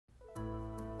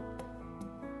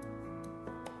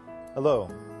Hello,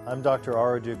 I'm Dr.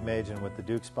 Ara Duke-Majan with the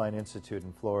Duke Spine Institute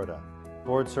in Florida,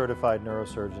 board-certified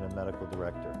neurosurgeon and medical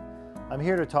director. I'm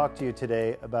here to talk to you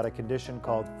today about a condition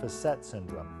called Facet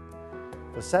syndrome.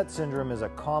 Facet syndrome is a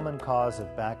common cause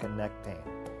of back and neck pain.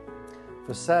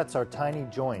 Facets are tiny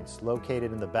joints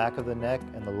located in the back of the neck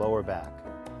and the lower back.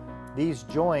 These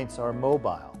joints are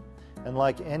mobile, and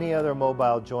like any other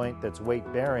mobile joint that's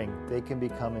weight-bearing, they can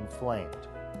become inflamed.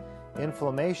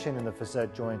 Inflammation in the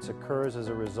facet joints occurs as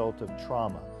a result of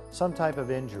trauma, some type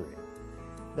of injury.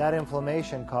 That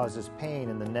inflammation causes pain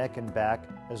in the neck and back,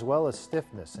 as well as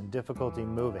stiffness and difficulty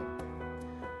moving.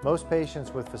 Most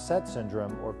patients with Facet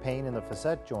syndrome or pain in the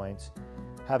facet joints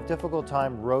have difficult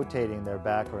time rotating their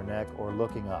back or neck or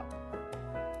looking up.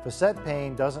 Facet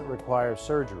pain doesn't require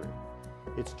surgery.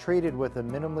 It's treated with a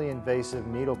minimally invasive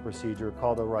needle procedure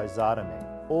called a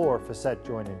rhizotomy or facet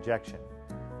joint injection.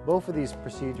 Both of these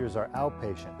procedures are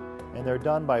outpatient, and they're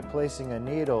done by placing a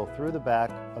needle through the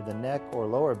back of the neck or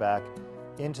lower back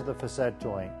into the facet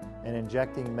joint and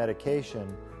injecting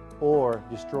medication or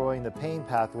destroying the pain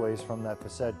pathways from that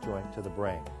facet joint to the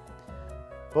brain.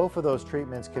 Both of those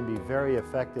treatments can be very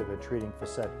effective at treating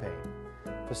facet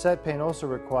pain. Facet pain also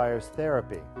requires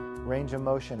therapy, range of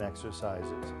motion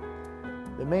exercises.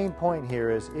 The main point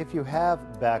here is if you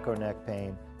have back or neck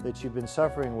pain that you've been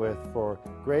suffering with for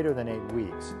greater than 8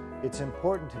 weeks, it's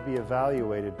important to be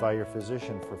evaluated by your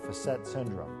physician for Facet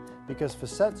syndrome, because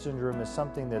Facet syndrome is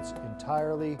something that's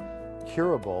entirely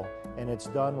curable and it's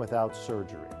done without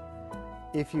surgery.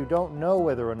 If you don't know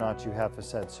whether or not you have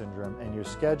Facet syndrome and you're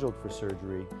scheduled for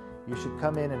surgery, you should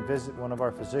come in and visit one of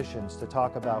our physicians to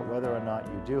talk about whether or not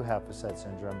you do have Facet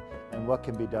syndrome and what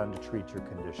can be done to treat your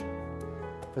condition.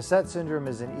 Facet syndrome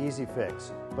is an easy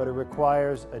fix, but it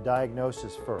requires a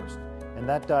diagnosis first, and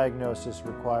that diagnosis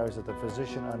requires that the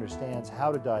physician understands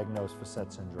how to diagnose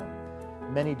Facet syndrome.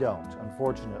 Many don't,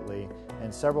 unfortunately,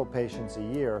 and several patients a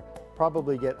year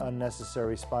probably get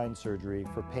unnecessary spine surgery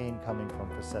for pain coming from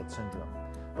Facet syndrome.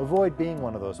 Avoid being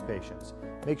one of those patients.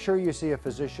 Make sure you see a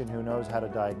physician who knows how to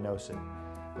diagnose it.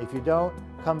 If you don't,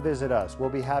 come visit us. We'll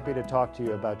be happy to talk to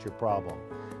you about your problem.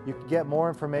 You can get more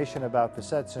information about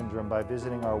Facet syndrome by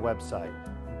visiting our website,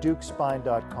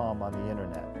 dukespine.com on the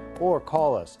internet, or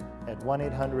call us at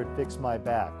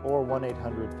 1-800-FIX-MY-BACK or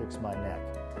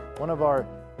 1-800-FIX-MY-NECK. One of our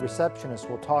receptionists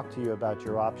will talk to you about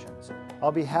your options.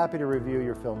 I'll be happy to review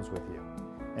your films with you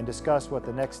and discuss what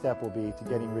the next step will be to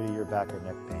getting rid of your back or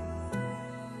neck pain.